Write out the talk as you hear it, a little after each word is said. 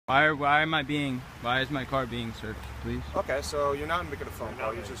Why is my car being searched, please? Okay, so you're not making a phone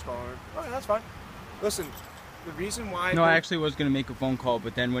call, you're just calling her. Okay, that's fine. Listen, the reason why... No, I actually was gonna make a phone call,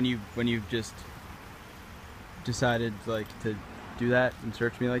 but then when you just decided like to do that and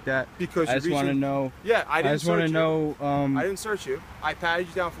search me like that, because I just want to know. Yeah, I didn't. I just want to know. I didn't search you. I patted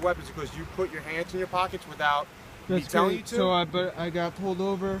you down for weapons because you put your hands in your pockets without me telling you to. So, but I got pulled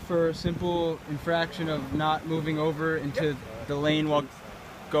over for a simple infraction of not moving over into the lane while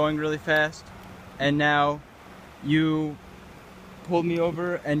going really fast, and now you pulled me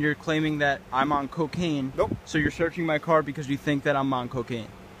over and you're claiming that I'm on cocaine. Nope. So you're searching my car because you think that I'm on cocaine.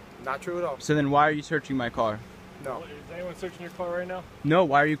 Not true at all. So then why are you searching my car? No. Is anyone searching your car right now? No,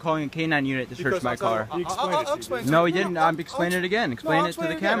 why are you calling a K9 unit to search my car? I'll explain. No, he didn't. I'm explaining it again. Explain it to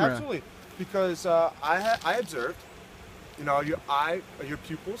the camera. Absolutely. Because I observed, you know, your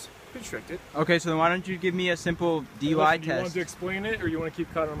pupils constricted. Okay, so then why don't you give me a simple DUI test? Do you want to explain it, or you want to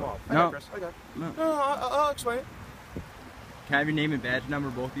keep cutting them off? No. Okay, Chris, I got it. No, I'll explain it. Can I have your name and badge number,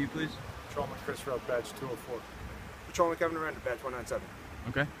 both of you, please? Patrolman Chris Road, badge 204. Patrolman Kevin Orender, badge 197.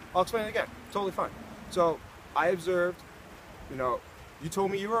 Okay. I'll explain it again. Totally fine. So, I observed, you know, you told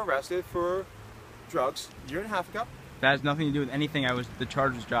me you were arrested for drugs a year and a half ago. That has nothing to do with anything. The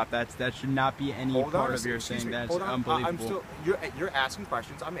charges dropped. That should not be any part of your excuse saying. me. That's unbelievable. You're asking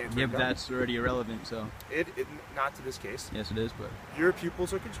questions. I'm answering. Yeah, but that's already irrelevant. So. It not to this case. Yes, it is. But your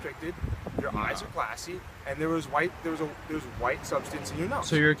pupils are constricted. Your eyes are glassy, and there was white substance in your nose.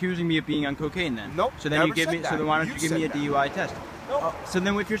 So you're accusing me of being on cocaine then? Nope. So then you give me. So then why don't you give me a DUI test? Nope. So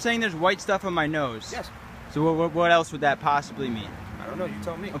then if you're saying there's white stuff on my nose. Yes. So what else would that possibly mean? I don't know. You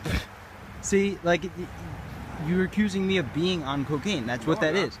tell me. Okay. See, like. You're accusing me of being on cocaine. That's what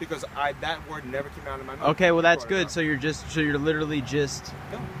that is. Because that word never came out of my mouth. Okay, well that's good. So you're literally just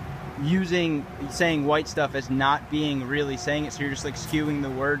saying white stuff as not being really saying it. So you're just like skewing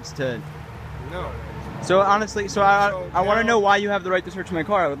the words to. No. So honestly, I want to know why you have the right to search my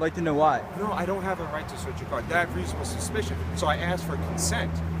car. I would like to know why. No, I don't have a right to search your car. That reasonable suspicion. So I asked for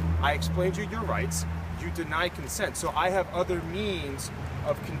consent. I explained to you your rights. You denied consent. So I have other means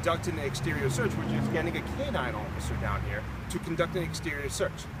of conducting an exterior search, which is getting a canine officer down here to conduct an exterior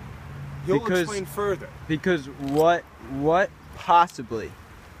search. He'll explain further. Because what possibly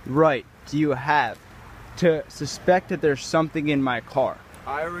right do you have to suspect that there's something in my car?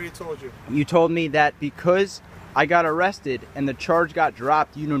 I already told you. You told me that because I got arrested and the charge got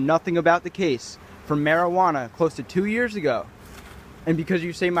dropped, you know nothing about the case for marijuana close to 2 years ago. And because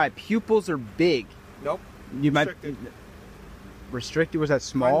you say my pupils are big. Nope. You might restricted. Was that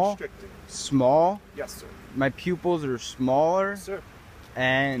small? Unrestricted. Small? Yes, sir. My pupils are smaller. Yes, sir.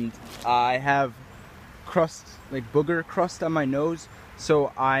 And I have crust, like booger crust on my nose.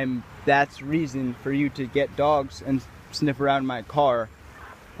 So that's reason for you to get dogs and sniff around my car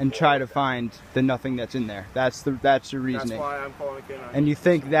and try to find the nothing that's in there. That's your reasoning. That's why I'm calling a canine. And you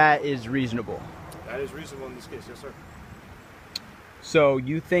think that is reasonable? That is reasonable in this case, yes, sir. So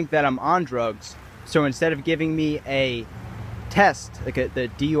you think that I'm on drugs. So instead of giving me a test, like the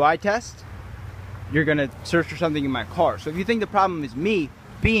DUI test, you're gonna search for something in my car. So if you think the problem is me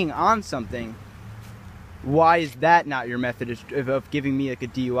being on something, why is that not your method of giving me like a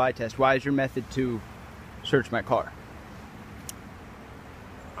DUI test? Why is your method to search my car?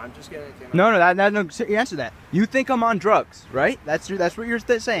 I'm just getting a canine. No, answer that. You think I'm on drugs, right? That's what you're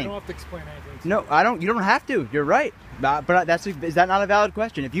saying. You don't have to explain anything. No, I don't. You don't have to. You're right. But is that not a valid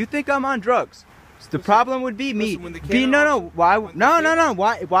question? If you think I'm on drugs, the problem would be me. Why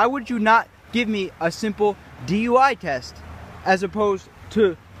would you not give me a simple DUI test as opposed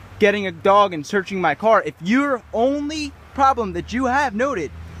to getting a dog and searching my car? If your only problem that you have noted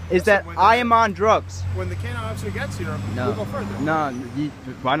is that I am on drugs. When the canine officer gets here, we'll go further. No,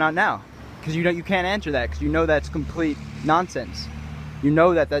 why not now? Because you can't answer that because you know that's complete nonsense. You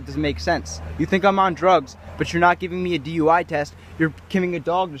know that doesn't make sense. You think I'm on drugs, but you're not giving me a DUI test. You're giving a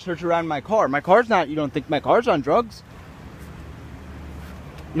dog to search around my car. My car's not, you don't think my car's on drugs.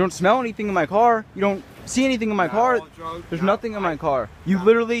 You don't smell anything in my car. You don't see anything in my car. There's nothing in my car. You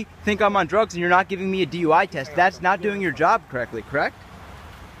literally think I'm on drugs and you're not giving me a DUI test. That's not doing your job correctly, correct?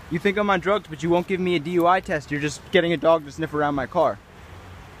 You think I'm on drugs, but you won't give me a DUI test. You're just getting a dog to sniff around my car.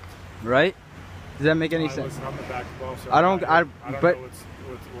 Right? Does that make any sense? I'm the back well, so I don't know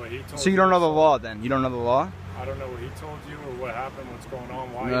what he told so you don't know the law then? You don't know the law? I don't know what he told you or what happened, what's going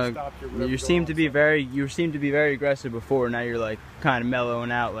on, why he stopped you. You seem to be very aggressive before. Now you're like kind of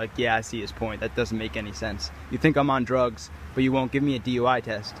mellowing out. Like, yeah, I see his point. That doesn't make any sense. You think I'm on drugs, but you won't give me a DUI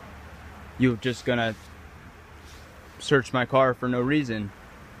test. You're just gonna search my car for no reason.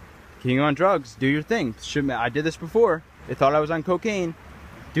 King on drugs, do your thing. I did this before. They thought I was on cocaine.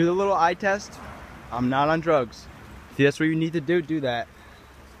 Do the little eye test. I'm not on drugs. If that's what you need to do, do that.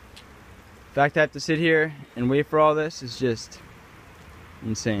 The fact I have to sit here and wait for all this is just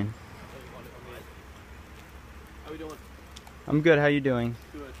insane. How we doing? I'm good. How you doing?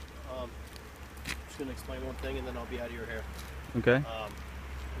 Good. Just gonna explain one thing and then I'll be out of your hair. Okay.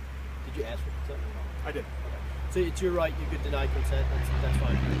 Did you ask for consent? No. I did. Okay. So it's your right. You could deny consent. That's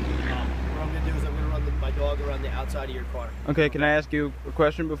fine. What I'm gonna do is I'm gonna run my dog around the outside of your car. Okay. Can I ask you a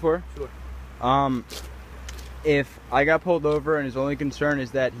question before? Sure. If I got pulled over and his only concern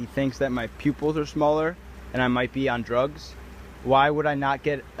is that he thinks that my pupils are smaller and I might be on drugs, why would I not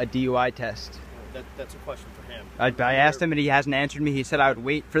get a DUI test? That's a question for him. I asked him and he hasn't answered me. He said I would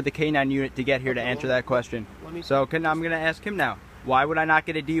wait for the K9 unit to get here to answer that question. So I'm going to ask him now. Why would I not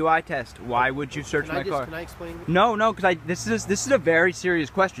get a DUI test? Why would you search my car? Can I explain? No, because this is a very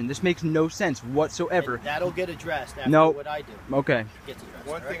serious question. This makes no sense whatsoever. And that'll get addressed after what I do. Okay. Gets addressed,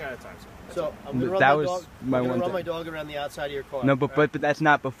 One thing at a time, sir. So I'm gonna run my dog around the outside of your car. No, but that's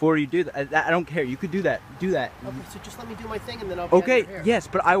not before you do that. I don't care. You could do that. Do that. Okay, so just let me do my thing and then I'll be out of your hair. Yes,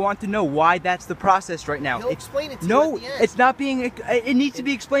 but I want to know why that's the process right now. He'll explain it to you at the end. It's not being. It needs to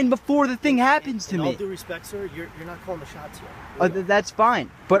be explained before the thing happens to me. In all due respect, sir, you're not calling the shots here. That's fine.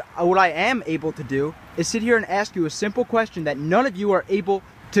 But what I am able to do is sit here and ask you a simple question that none of you are able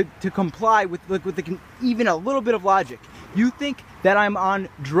to comply with even a little bit of logic. You think that I'm on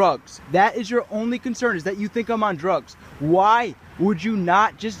drugs. That is your only concern, is that you think I'm on drugs. Why would you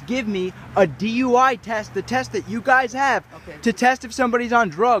not just give me a DUI test, the test that you guys have, to test if somebody's on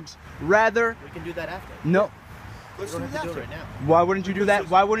drugs, rather... We can do that after. No. Let's do it right now. Why wouldn't you do that?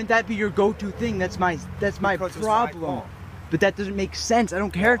 Why wouldn't that be your go-to thing? That's my problem. But that doesn't make sense. I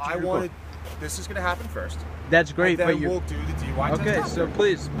don't care if this is going to happen first. That's great, and then but we'll do the DUI test. Okay, so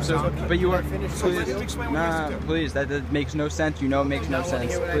please, but you are please. That makes no sense. You know it makes no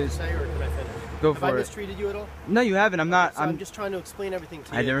sense. Please, go for it. Have I mistreated you at all? No, you haven't. I'm not. So I'm just trying to explain everything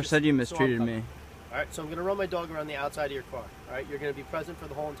to you. I never said you mistreated me. All right, so I'm going to run my dog around the outside of your car. All right, you're going to be present for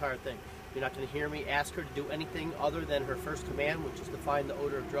the whole entire thing. You're not going to hear me ask her to do anything other than her first command, which is to find the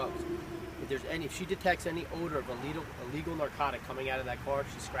odor of drugs. If she detects any odor of illegal narcotic coming out of that car,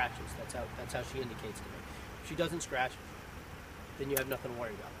 she scratches. That's how she indicates to me. If she doesn't scratch, then you have nothing to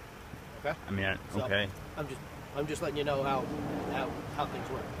worry about. Okay? I mean, okay. So I'm just letting you know how things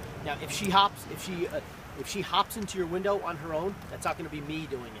work. Now, if she hops into your window on her own, that's not going to be me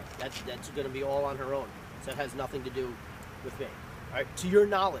doing it. That's going to be all on her own. So that has nothing to do with me. All right. To your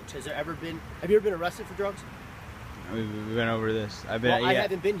knowledge, have you ever been arrested for drugs? We went over this. I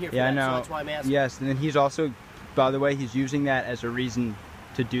haven't been here for that, I know. So that's why I'm asking. Yes, and then he's also, by the way, he's using that as a reason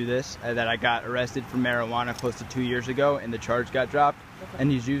to do this, that I got arrested for marijuana close to 2 years ago and the charge got dropped, and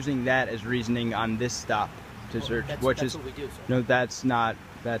he's using that as reasoning on this stop to search, that's which is what we do, sir. No, that's not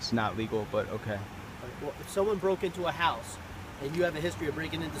legal, but okay. Well, if someone broke into a house and you have a history of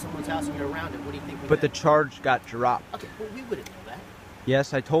breaking into someone's house and you're around it, what do you think? But the charge got dropped. Okay, well, we wouldn't know that.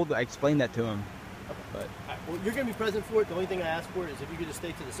 Yes, I explained that to him. Okay. But well, you're going to be present for it. The only thing I ask for is if you could just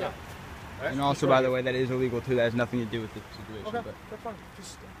stay to the side. Right? And also, by the way, that is illegal too. That has nothing to do with the situation. Okay, but. that's fine.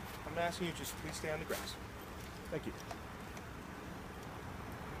 I'm asking you, just please stay on the grass. Thank you.